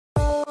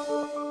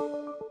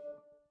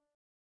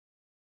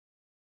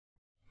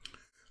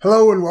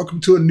Hello and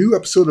welcome to a new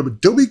episode of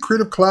Adobe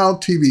Creative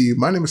Cloud TV.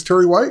 My name is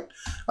Terry White.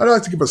 I'd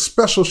like to give a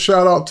special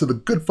shout out to the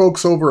good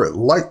folks over at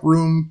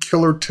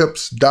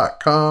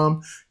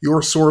LightroomKillerTips.com,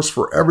 your source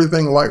for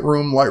everything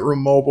Lightroom, Lightroom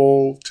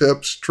Mobile,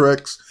 tips,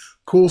 tricks,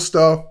 cool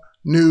stuff,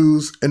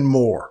 news, and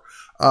more.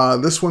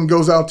 This one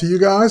goes out to you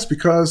guys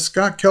because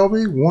Scott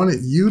Kelby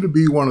wanted you to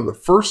be one of the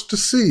first to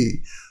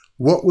see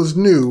what was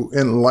new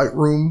in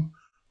Lightroom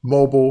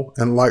Mobile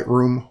and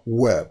Lightroom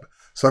Web.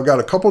 So I've got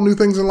a couple new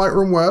things in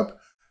Lightroom Web,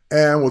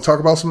 and we'll talk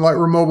about some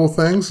Lightroom Mobile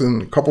things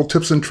and a couple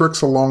tips and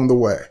tricks along the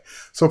way.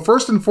 So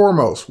first and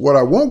foremost, what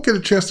I won't get a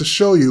chance to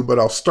show you, but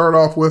I'll start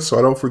off with so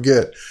I don't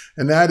forget,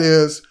 and that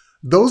is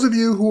those of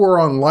you who are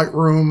on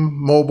Lightroom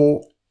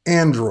Mobile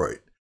Android,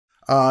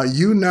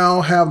 you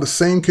now have the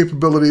same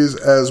capabilities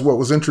as what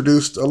was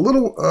introduced a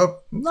little,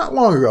 not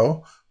long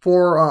ago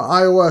for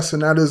iOS,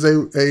 and that is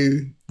a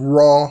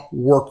RAW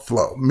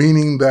workflow,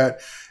 meaning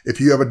that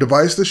if you have a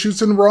device that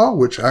shoots in RAW,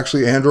 which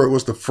actually Android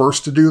was the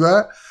first to do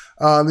that,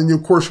 then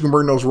of course you can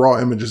bring those raw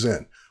images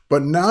in.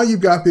 But now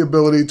you've got the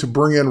ability to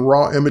bring in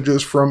raw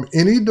images from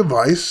any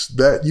device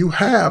that you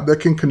have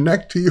that can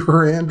connect to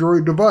your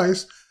Android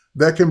device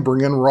that can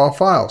bring in raw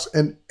files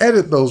and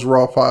edit those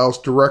raw files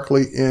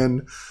directly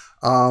in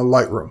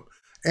Lightroom.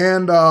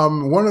 And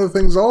one of the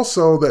things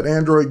also that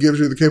Android gives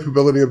you the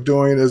capability of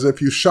doing is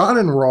if you shot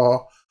in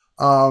RAW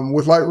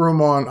with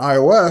Lightroom on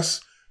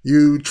iOS,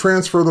 you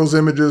transfer those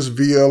images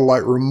via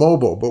Lightroom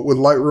Mobile. But with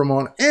Lightroom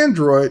on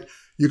Android,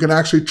 you can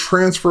actually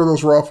transfer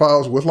those raw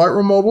files with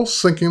Lightroom Mobile,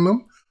 syncing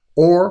them,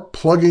 or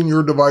plugging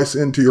your device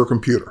into your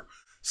computer.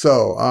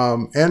 So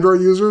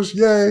Android users,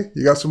 yay,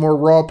 you got some more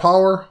raw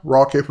power,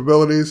 raw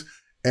capabilities,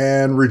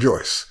 and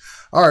rejoice.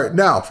 All right,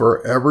 now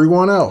for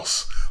everyone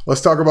else, let's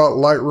talk about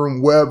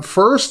Lightroom Web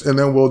first, and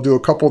then we'll do a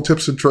couple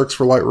tips and tricks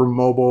for Lightroom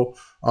Mobile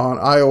on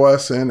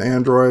iOS and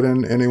Android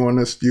and anyone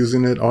that's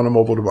using it on a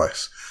mobile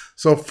device.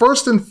 So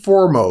first and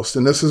foremost,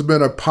 and this has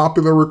been a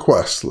popular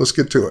request, let's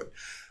get to it.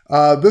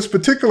 This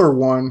particular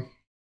one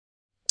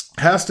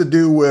has to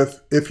do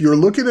with if you're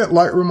looking at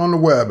Lightroom on the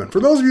web. And for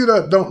those of you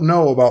that don't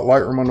know about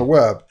Lightroom on the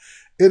web,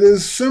 it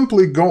is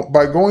simply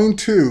by going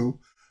to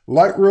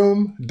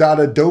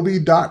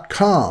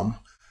lightroom.adobe.com,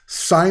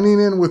 signing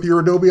in with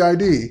your Adobe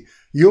ID,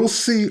 you'll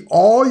see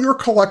all your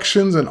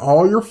collections and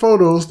all your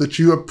photos that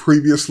you have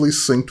previously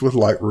synced with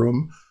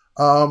Lightroom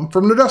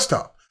from the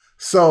desktop.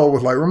 So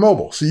with Lightroom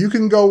Mobile. So you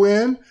can go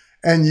in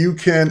and you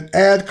can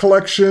add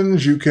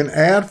collections, you can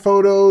add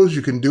photos,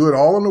 you can do it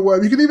all on the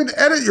web. You can even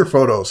edit your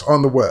photos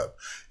on the web.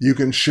 You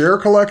can share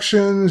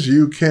collections,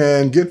 you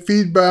can get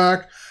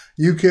feedback,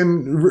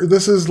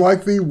 this is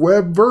like the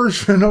web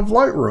version of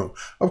Lightroom.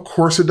 Of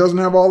course, it doesn't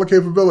have all the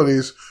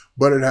capabilities,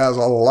 but it has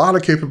a lot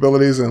of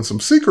capabilities and some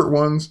secret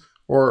ones,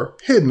 or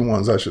hidden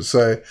ones, I should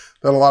say,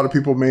 that a lot of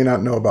people may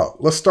not know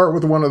about. Let's start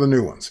with one of the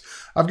new ones.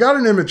 I've got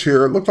an image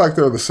here. It looks like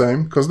they're the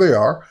same, because they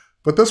are.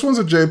 But this one's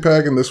a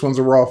JPEG and this one's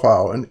a RAW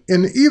file. And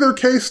in either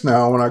case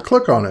now, when I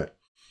click on it,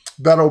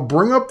 that'll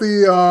bring up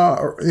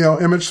the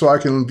image so I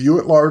can view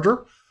it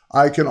larger.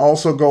 I can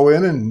also go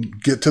in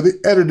and get to the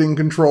editing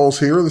controls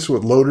here. This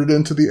would load it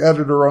into the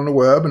editor on the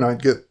web, and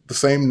I'd get the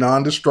same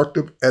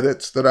non-destructive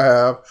edits that I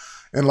have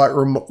in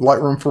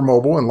Lightroom for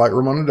mobile and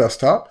Lightroom on the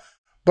desktop.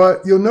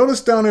 But you'll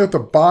notice down here at the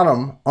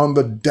bottom on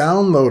the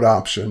download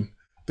option,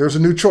 there's a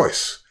new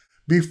choice.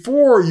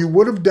 Before, you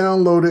would have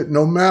downloaded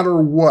no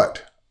matter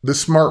what, the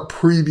Smart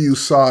Preview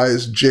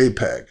size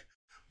JPEG.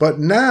 But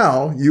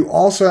now you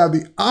also have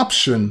the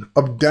option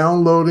of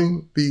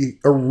downloading the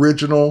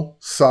original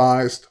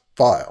sized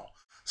file.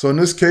 So in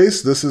this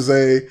case, this is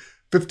a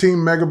 15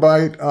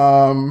 megabyte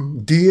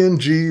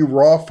DNG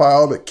RAW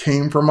file that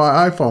came from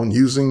my iPhone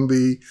using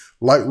the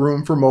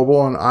Lightroom for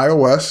mobile on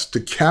iOS to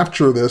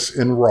capture this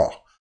in RAW.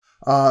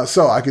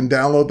 So I can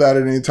download that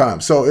at any time.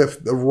 So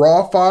if the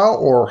RAW file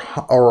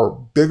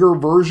or bigger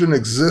version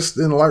exists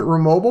in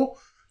Lightroom Mobile,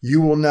 you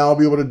will now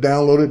be able to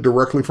download it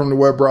directly from the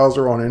web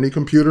browser on any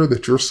computer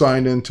that you're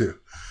signed into.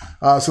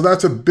 So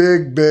that's a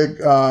big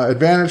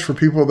advantage for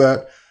people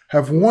that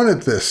have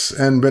wanted this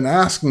and been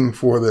asking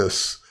for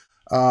this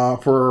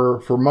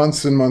for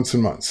months and months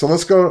and months. So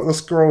let's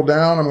scroll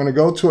down. I'm going to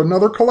go to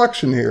another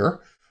collection here.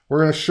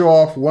 We're going to show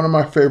off one of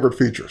my favorite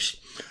features.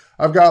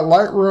 I've got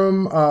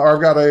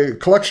I've got a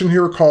collection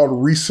here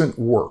called Recent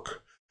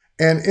Work.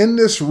 And in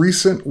this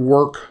recent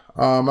work,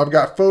 I've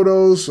got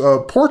photos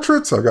of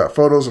portraits, I've got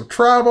photos of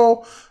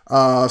travel,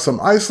 some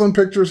Iceland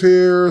pictures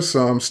here,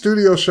 some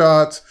studio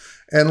shots.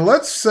 And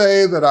let's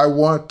say that I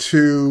want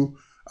to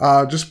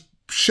just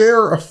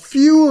share a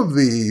few of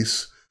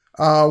these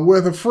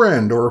with a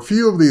friend or a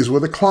few of these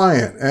with a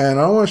client, and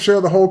I want to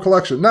share the whole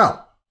collection.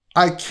 Now,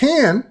 I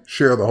can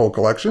share the whole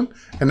collection,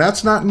 and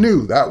that's not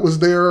new. That was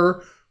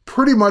there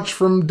pretty much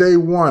from day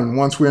one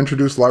once we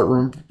introduced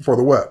Lightroom for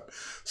the web.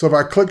 So if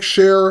I click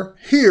share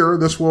here,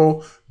 this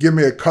will give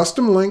me a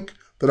custom link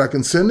that I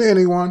can send to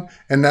anyone,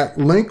 and that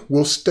link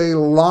will stay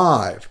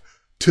live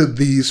to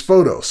these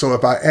photos. So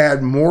if I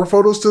add more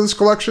photos to this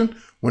collection,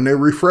 when they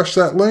refresh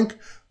that link,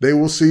 they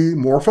will see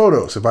more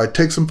photos. If I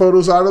take some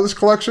photos out of this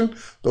collection,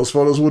 those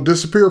photos will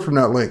disappear from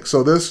that link.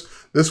 So this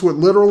would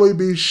literally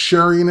be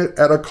sharing it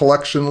at a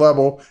collection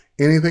level.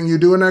 Anything you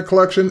do in that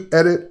collection,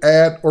 edit,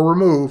 add, or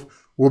remove,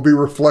 will be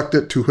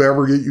reflected to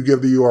whoever you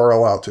give the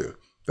URL out to.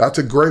 That's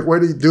a great way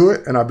to do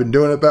it, and I've been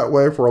doing it that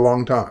way for a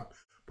long time.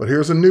 But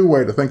here's a new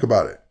way to think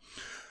about it.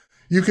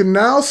 You can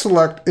now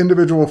select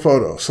individual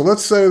photos. So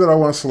let's say that I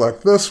want to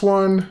select this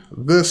one,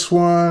 this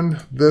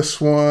one,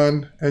 this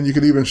one, and you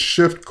could even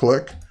shift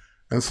click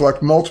and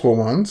select multiple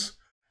ones.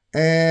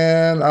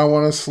 And I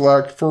want to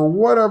select, for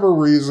whatever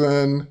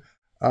reason,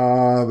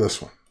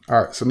 this one.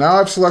 All right, so now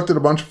I've selected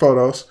a bunch of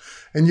photos,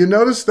 and you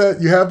notice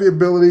that you have the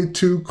ability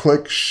to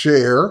click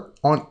share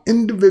on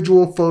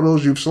individual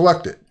photos you've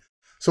selected.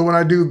 So when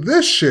I do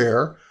this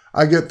share,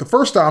 I get the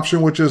first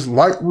option, which is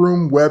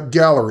Lightroom Web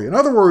Gallery. In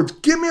other words,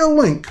 give me a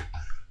link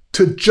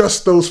to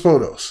just those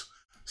photos.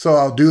 So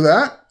I'll do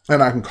that,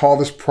 and I can call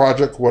this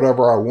project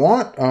whatever I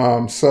want.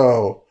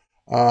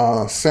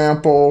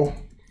 Sample,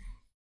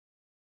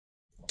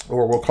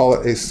 or we'll call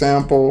it a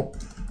sample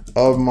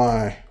of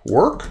my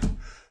work.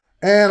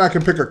 And I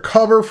can pick a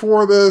cover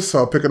for this. So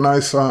I'll pick a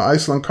nice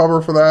Iceland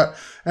cover for that.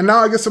 And now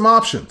I get some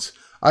options.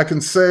 I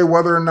can say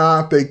whether or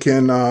not they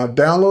can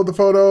download the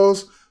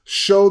photos,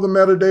 show the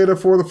metadata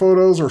for the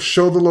photos, or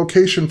show the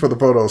location for the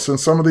photos.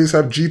 Since some of these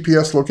have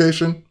GPS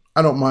location,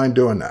 I don't mind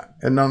doing that.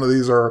 And none of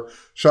these are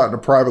shot in a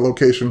private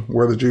location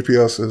where the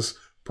GPS is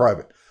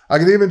private. I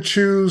can even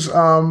choose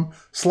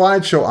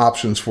slideshow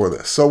options for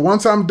this. So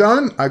once I'm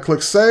done, I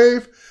click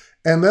save,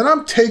 and then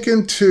I'm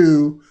taken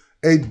to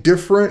a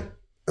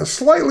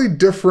slightly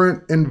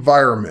different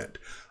environment.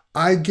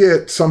 I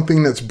get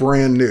something that's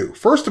brand new.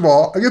 First of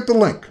all, I get the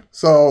link.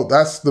 So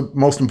that's the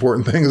most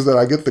important thing, is that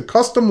I get the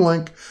custom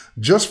link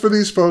just for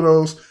these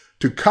photos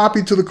to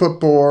copy to the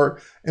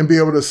clipboard and be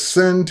able to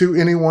send to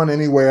anyone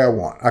any way I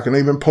want. I can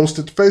even post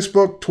it to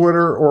Facebook,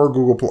 Twitter, or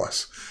Google+.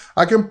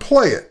 I can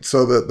play it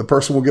so that the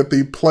person will get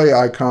the play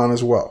icon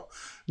as well.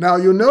 Now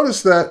you'll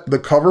notice that the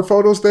cover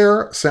photo's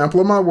there, sample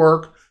of my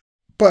work,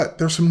 but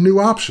there's some new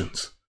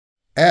options.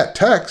 Add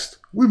text.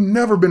 We've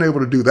never been able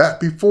to do that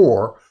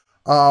before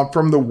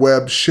from the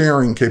web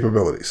sharing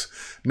capabilities.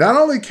 Not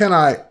only can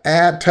I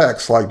add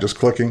text, like just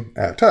clicking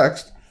add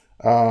text,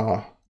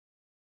 I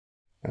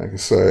can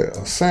say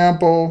a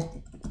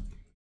sample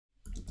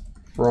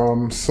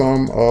from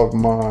some of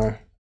my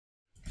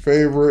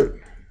favorite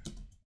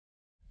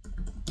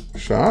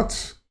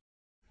shots.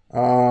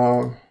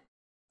 I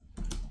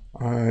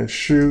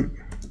shoot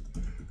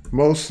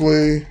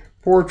mostly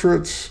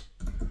portraits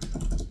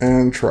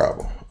and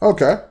travel.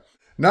 Okay.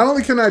 Not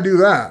only can I do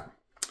that,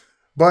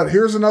 but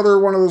here's another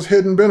one of those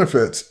hidden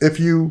benefits. If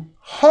you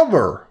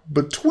hover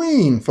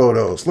between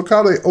photos, look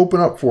how they open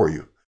up for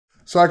you.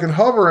 So I can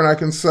hover and I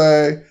can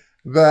say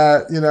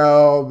that, you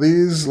know,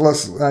 these,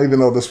 even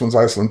though this one's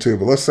Iceland too,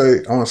 but let's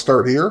say I want to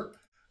start here,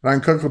 and I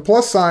can click the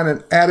plus sign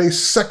and add a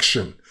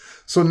section.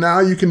 So now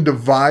you can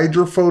divide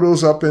your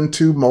photos up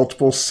into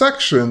multiple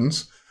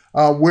sections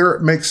where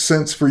it makes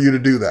sense for you to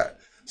do that.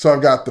 So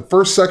I've got the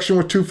first section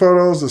with 2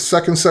 photos, the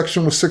second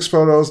section with 6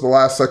 photos, the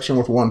last section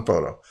with 1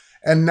 photo.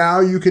 And now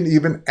you can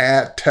even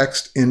add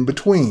text in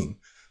between.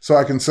 So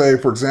I can say,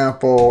 for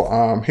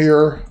example,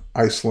 here,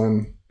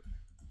 Iceland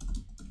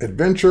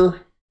adventure,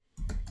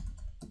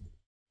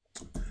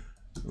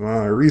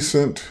 my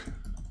recent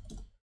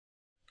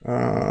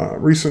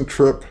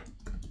trip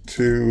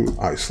to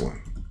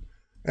Iceland,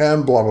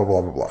 and blah, blah,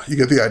 blah, blah, blah. You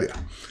get the idea.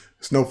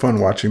 It's no fun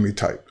watching me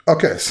type.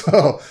 Okay,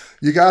 so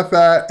you got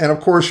that. And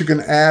of course you can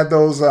add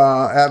those,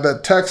 add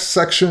that text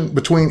section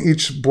between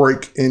each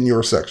break in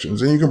your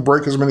sections. And you can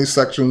break as many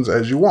sections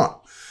as you want.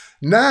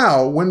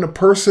 Now, when the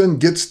person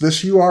gets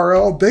this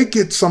URL, they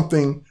get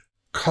something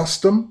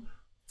custom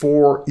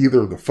for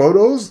either the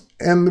photos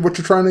and what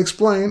you're trying to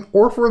explain,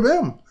 or for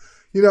them.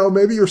 You know,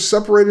 maybe you're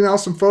separating out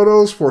some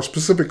photos for a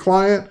specific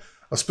client,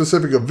 a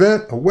specific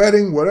event, a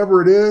wedding,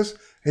 whatever it is.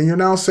 And you're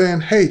now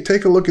saying, hey,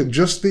 take a look at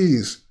just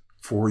these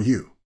for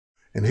you.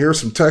 And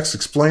here's some text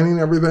explaining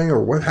everything,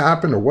 or what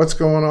happened, or what's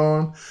going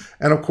on.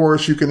 And of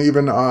course, you can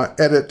even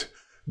edit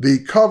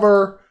the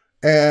cover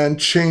and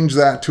change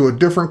that to a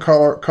different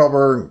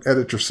cover and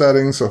edit your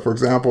settings. So for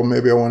example,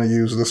 maybe I want to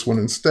use this one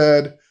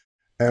instead,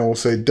 and we'll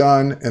say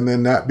done. And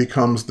then that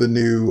becomes the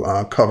new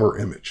cover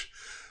image.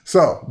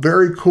 So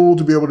very cool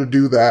to be able to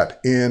do that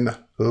in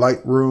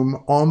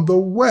Lightroom on the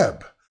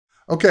web.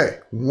 Okay,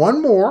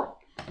 one more.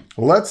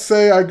 Let's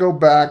say I go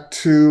back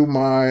to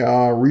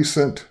my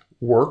recent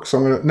work. So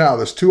I'm going to, now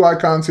there's 2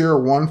 icons here,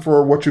 one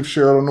for what you've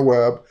shared on the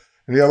web,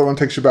 and the other one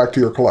takes you back to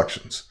your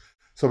collections.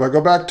 So if I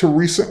go back to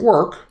recent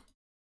work,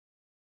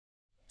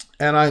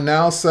 and I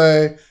now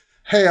say,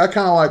 hey, I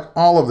kind of like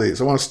all of these.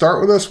 I want to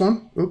start with this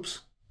one. Oops,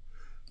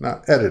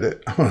 not edit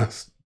it. I want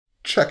to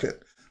check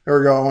it. There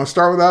we go. I want to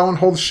start with that one,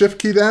 hold the shift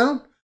key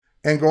down,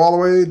 and go all the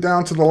way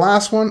down to the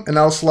last one, and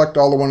I'll select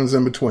all the ones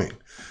in between.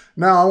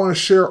 Now I want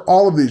to share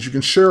all of these. You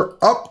can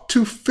share up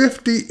to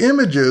 50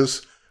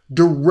 images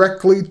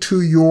directly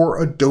to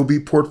your Adobe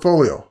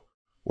portfolio.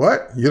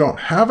 What? You don't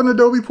have an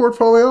Adobe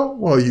portfolio?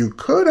 Well, you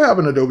could have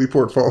an Adobe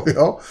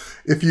portfolio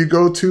if you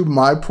go to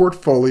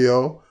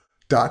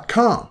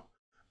myportfolio.com.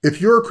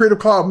 If you're a Creative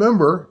Cloud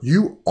member,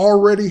 you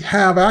already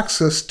have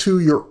access to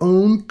your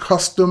own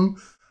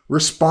custom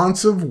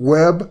responsive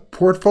web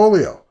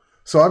portfolio.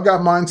 So I've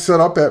got mine set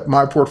up at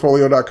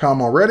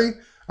myportfolio.com already.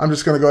 I'm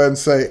just going to go ahead and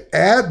say,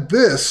 add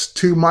this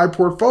to my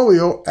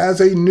portfolio as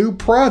a new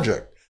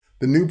project.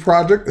 The new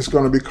project is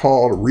going to be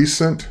called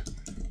Recent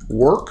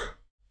Work,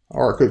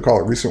 or I could call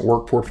it Recent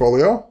Work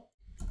Portfolio.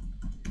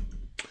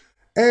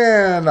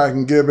 And I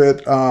can give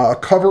it a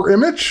cover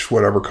image,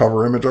 whatever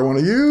cover image I want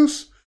to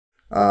use.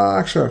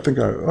 Actually, I think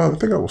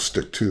I will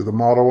stick to the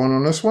model one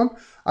on this one.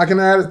 I can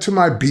add it to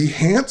my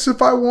Behance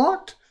if I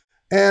want.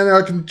 And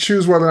I can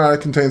choose whether or not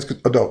it contains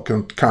adult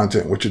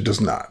content, which it does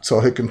not. So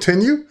I'll hit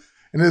continue.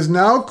 And it is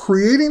now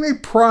creating a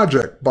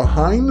project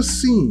behind the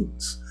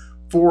scenes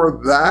for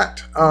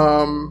that,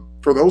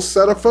 for those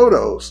set of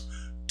photos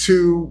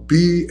to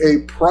be a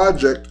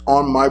project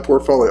on my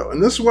portfolio.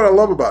 And this is what I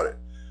love about it.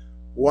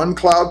 One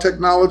cloud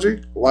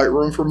technology,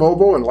 Lightroom for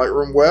mobile and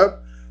Lightroom Web,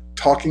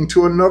 talking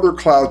to another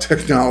cloud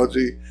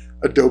technology,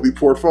 Adobe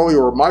Portfolio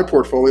or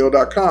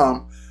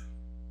myportfolio.com,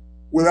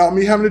 without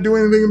me having to do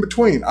anything in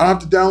between. I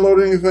don't have to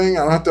download anything.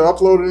 I don't have to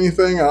upload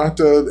anything. I don't have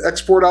to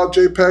export out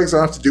JPEGs. I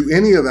don't have to do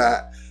any of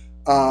that.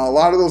 A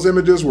lot of those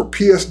images were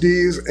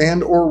PSDs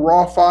and or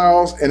RAW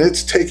files, and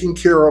it's taking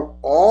care of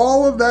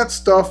all of that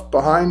stuff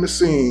behind the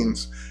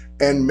scenes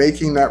and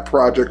making that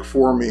project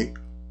for me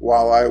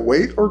while I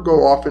wait or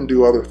go off and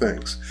do other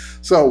things.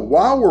 So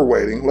while we're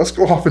waiting, let's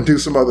go off and do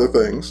some other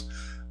things.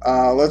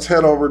 Let's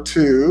head over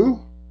to,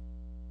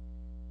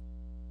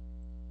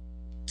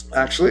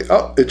 actually,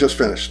 oh, it just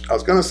finished. I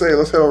was going to say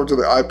let's head over to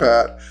the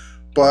iPad,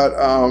 but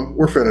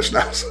we're finished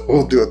now, so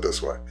we'll do it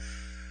this way.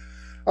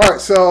 All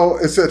right, so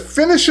it said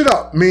finish it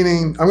up,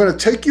 meaning I'm going to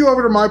take you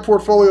over to my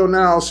portfolio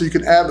now so you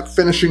can add the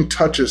finishing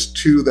touches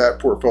to that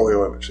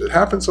portfolio image. It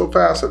happened so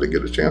fast I didn't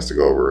get a chance to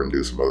go over and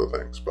do some other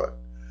things, but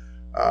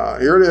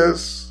here it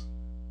is,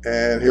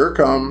 and here it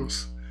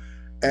comes.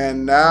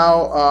 And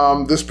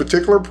now this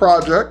particular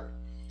project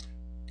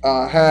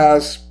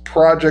has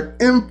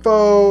project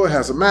info, it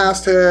has a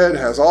masthead, it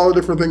has all the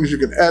different things you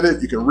can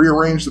edit. You can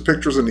rearrange the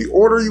pictures in the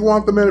order you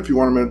want them in if you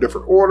want them in a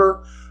different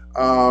order.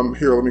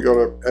 Here, let me go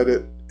to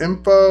edit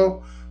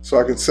info so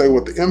I can say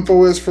what the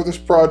info is for this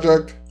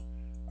project.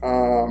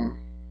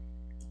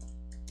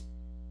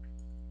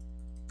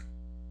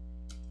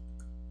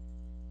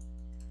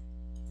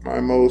 My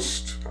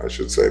most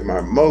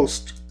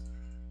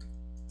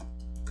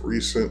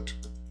recent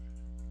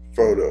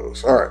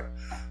photos. All right,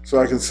 so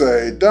I can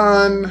say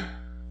done,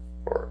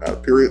 or add a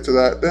period to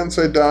that, then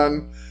say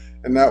done,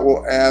 and that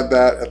will add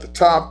that at the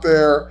top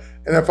there.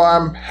 And if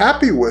I'm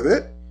happy with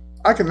it,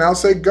 I can now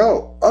say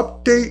go,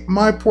 update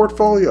my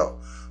portfolio.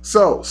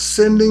 So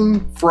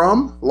sending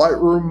from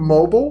Lightroom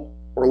Mobile,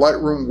 or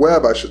Lightroom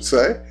Web, I should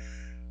say,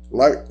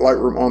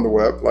 Lightroom on the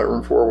web,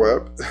 Lightroom for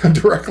web,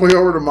 directly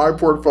over to my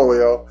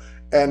portfolio.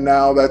 And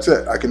now that's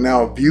it. I can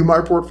now view my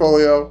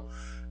portfolio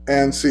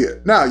and see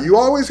it. Now, you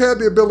always had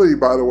the ability,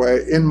 by the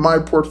way, in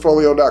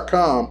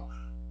myportfolio.com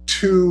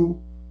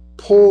to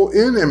pull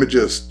in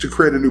images to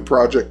create a new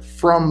project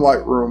from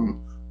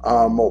Lightroom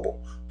Mobile.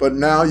 But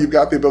now you've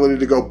got the ability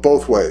to go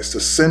both ways,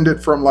 to send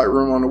it from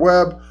Lightroom on the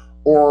web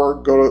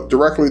or go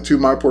directly to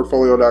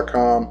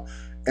myportfolio.com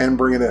and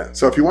bring it in.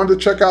 So if you wanted to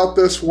check out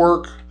this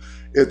work,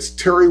 it's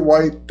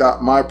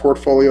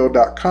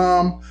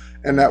terrywhite.myportfolio.com,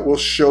 and that will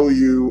show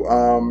you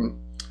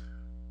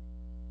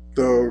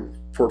the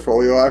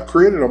portfolio I've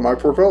created on my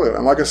portfolio.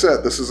 And like I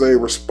said, this is a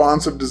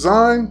responsive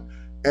design,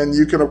 and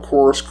you can, of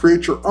course,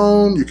 create your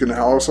own. You can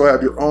also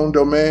have your own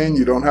domain.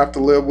 You don't have to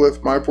live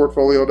with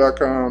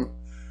myportfolio.com.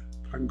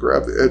 I can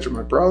grab the edge of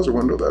my browser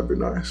window, that'd be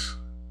nice.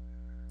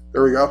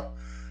 There we go.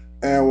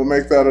 And we'll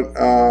make that,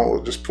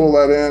 we'll just pull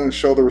that in and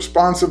show the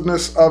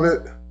responsiveness of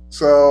it.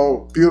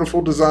 So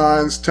beautiful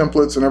designs,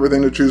 templates, and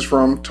everything to choose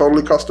from,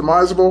 totally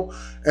customizable,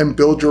 and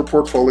build your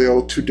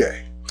portfolio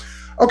today.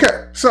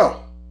 Okay,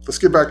 so let's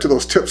get back to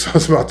those tips I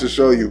was about to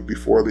show you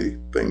before the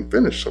thing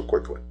finished so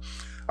quickly.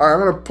 All right,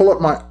 I'm gonna pull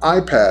up my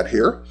iPad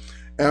here,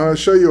 and I'm gonna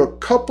show you a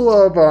couple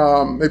of,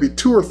 maybe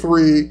 2 or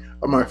 3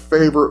 of my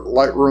favorite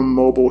Lightroom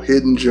Mobile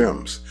hidden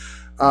gems,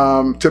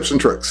 tips and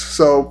tricks.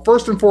 So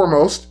first and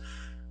foremost,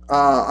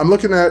 I'm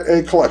looking at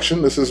a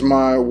collection. This is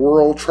my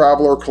World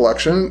Traveler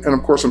collection, and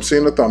of course I'm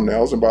seeing the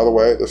thumbnails, and by the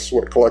way, this is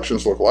what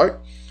collections look like.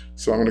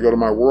 So I'm gonna go to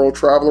my World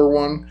Traveler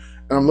one,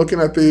 and I'm looking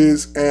at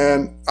these,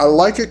 and I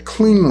like it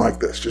clean like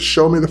this, just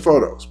show me the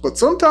photos. But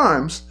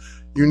sometimes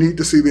you need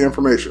to see the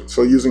information.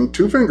 So using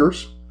 2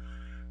 fingers,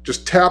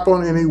 just tap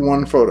on any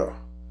one photo.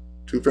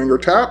 2-finger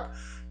tap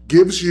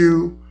gives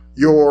you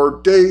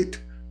your date,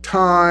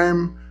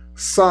 time,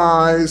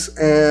 size,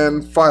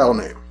 and file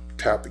name.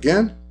 Tap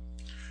again,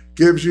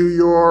 gives you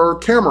your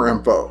camera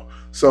info.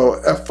 So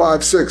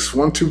f5.6,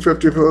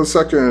 1/250th of a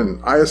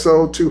second,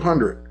 ISO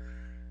 200,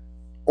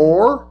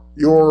 or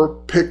your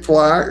pick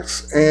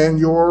flags and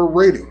your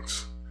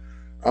ratings.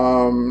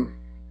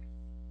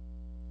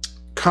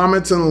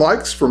 comments and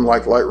likes from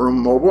like Lightroom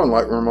Mobile and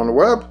Lightroom on the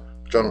web,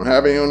 which I don't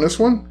have any on this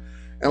one.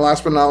 And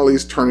last but not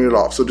least, turning it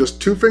off. So just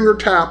 2-finger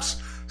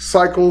taps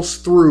cycles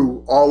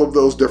through all of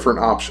those different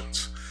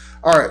options.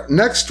 All right,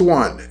 next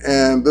one,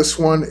 and this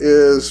one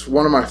is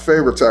one of my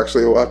favorites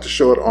actually. We'll have to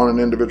show it on an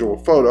individual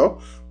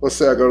photo. Let's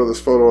say I go to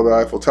this photo of the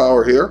Eiffel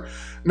Tower here.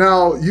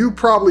 Now, you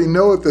probably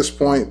know at this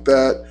point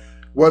that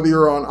whether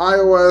you're on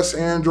iOS,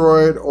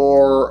 Android,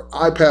 or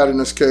iPad in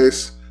this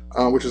case,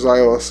 which is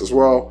iOS as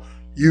well,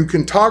 you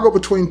can toggle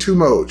between 2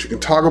 modes. You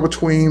can toggle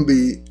between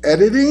the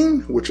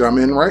editing, which I'm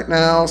in right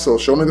now, so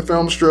show me the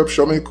film strip,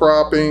 show me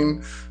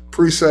cropping,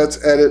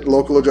 presets, edit,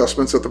 local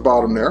adjustments at the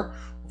bottom there.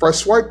 If I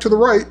swipe to the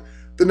right,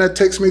 then that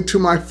takes me to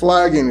my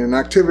flagging and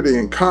activity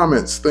and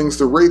comments, things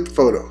to rate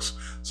photos.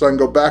 So I can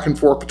go back and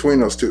forth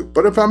between those two.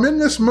 But if I'm in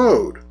this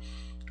mode,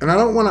 and I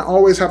don't want to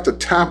always have to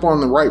tap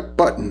on the right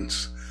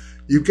buttons,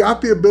 you've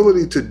got the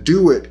ability to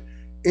do it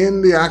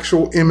in the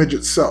actual image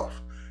itself.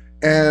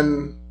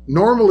 And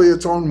normally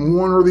it's on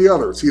one or the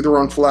other. It's either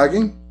on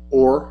flagging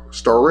or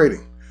star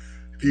rating.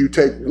 If you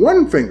take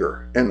one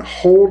finger and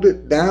hold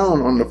it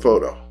down on the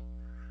photo,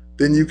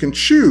 then you can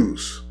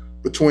choose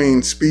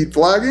between speed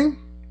flagging,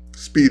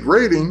 speed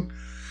rating,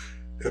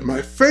 and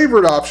my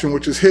favorite option,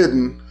 which is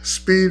hidden,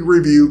 speed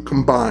review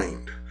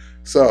combined.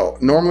 So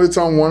normally it's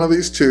on one of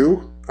these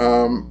two,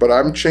 but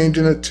I'm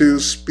changing it to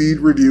speed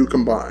review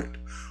combined.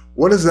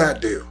 What does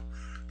that do?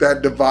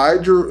 That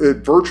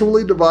it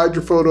virtually divides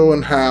your photo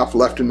in half,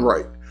 left and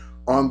right.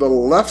 On the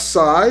left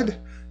side,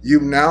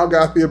 you've now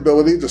got the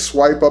ability to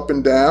swipe up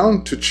and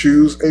down to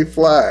choose a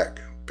flag.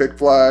 Pick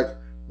flag,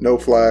 no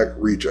flag,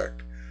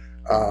 reject.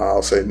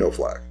 I'll say no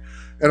flag.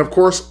 And of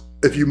course,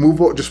 if you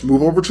just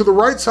move over to the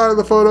right side of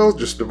the photo,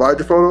 just divide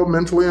your photo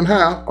mentally in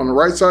half. On the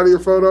right side of your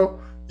photo,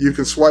 you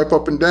can swipe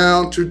up and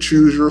down to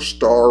choose your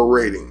star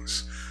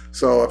ratings.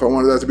 So if I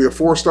wanted that to be a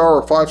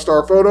 4-star or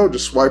 5-star photo,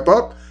 just swipe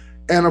up.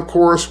 And of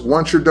course,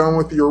 once you're done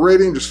with your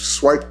rating, just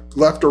swipe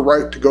left or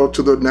right to go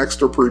to the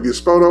next or previous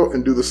photo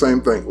and do the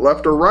same thing.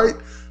 Left or right,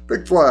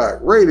 pick flag,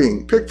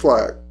 rating, pick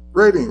flag,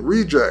 rating,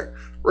 reject,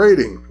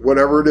 rating,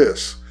 whatever it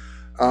is.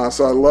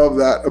 So I love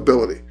that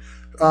ability.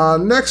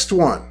 Next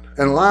one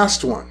and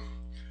last one.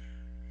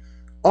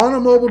 On a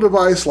mobile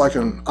device like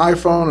an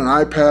iPhone,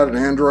 an iPad, an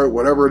Android,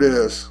 whatever it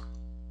is,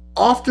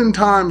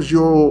 oftentimes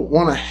you'll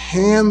want to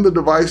hand the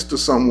device to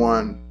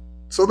someone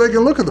so they can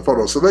look at the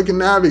photo, so they can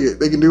navigate,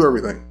 they can do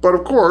everything. But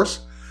of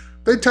course,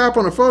 they tap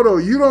on a photo,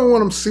 you don't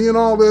want them seeing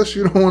all this,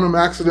 you don't want them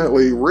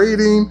accidentally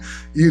rating,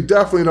 you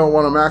definitely don't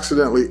want them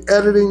accidentally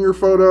editing your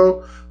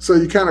photo, so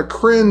you kind of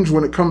cringe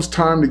when it comes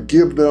time to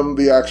give them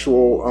the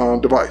actual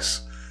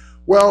device.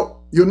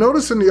 Well, you'll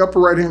notice in the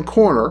upper right-hand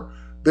corner,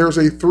 there's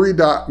a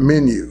 3-dot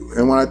menu.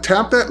 And when I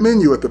tap that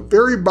menu, at the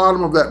very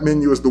bottom of that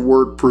menu is the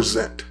word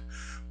present.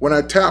 When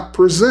I tap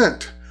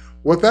present,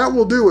 what that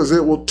will do is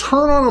it will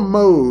turn on a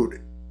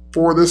mode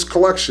for this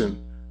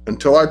collection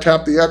until I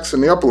tap the X in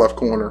the upper left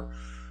corner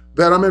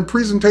that I'm in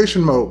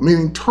presentation mode,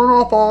 meaning turn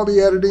off all the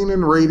editing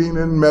and rating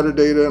and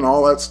metadata and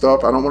all that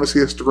stuff. I don't want to see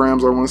histograms,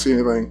 I don't want to see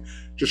anything.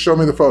 Just show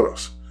me the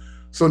photos.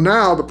 So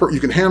now you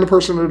can hand the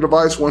person the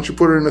device once you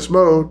put it in this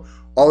mode.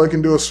 All they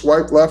can do is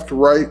swipe left to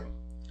right.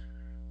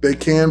 They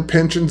can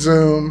pinch and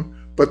zoom,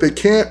 but they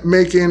can't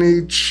make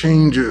any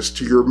changes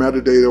to your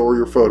metadata or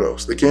your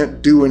photos. They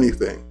can't do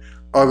anything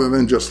other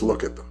than just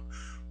look at them.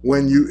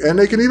 And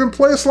they can even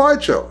play a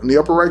slideshow. In the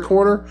upper right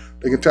corner,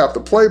 they can tap the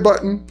play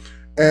button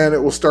and it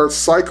will start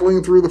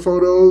cycling through the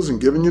photos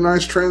and giving you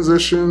nice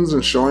transitions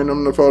and showing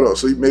them the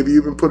photos. So maybe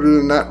you even put it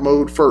in that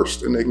mode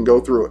first and they can go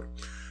through it.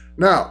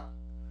 Now,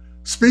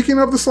 speaking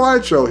of the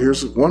slideshow,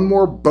 here's one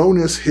more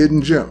bonus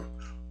hidden gem.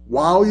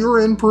 While you're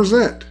in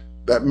present,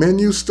 that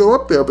menu's still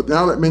up there, but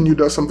now that menu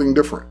does something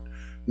different.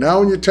 Now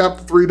when you tap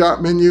the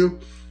 3-dot menu,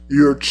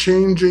 you're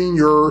changing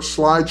your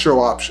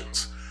slideshow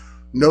options.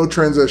 No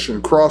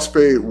transition,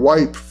 crossfade,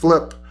 wipe,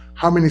 flip,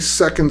 how many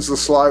seconds the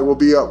slide will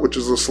be up, which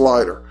is a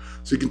slider.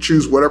 So you can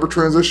choose whatever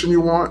transition you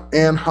want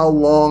and how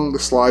long the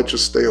slide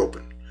should stay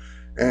open.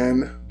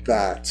 And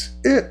that's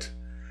it.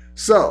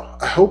 So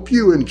I hope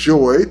you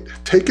enjoyed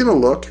taking a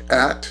look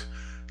at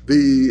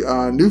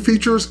the new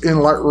features in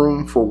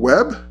Lightroom for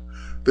web,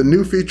 the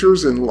new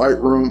features in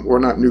Lightroom, or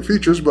not new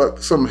features,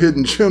 but some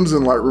hidden gems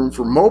in Lightroom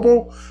for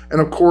mobile, and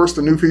of course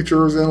the new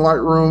features in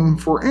Lightroom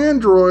for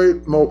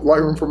Android,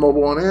 Lightroom for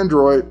mobile on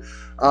Android,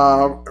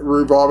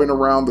 revolving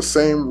around the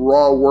same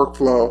raw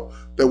workflow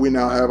that we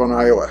now have on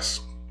iOS.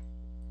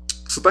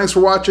 So thanks for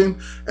watching,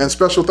 and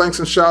special thanks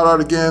and shout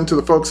out again to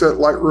the folks at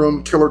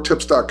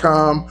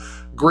LightroomKillerTips.com.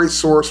 Great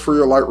source for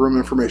your Lightroom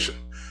information.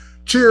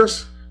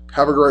 Cheers,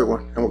 have a great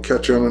one, and we'll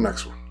catch you on the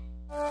next one.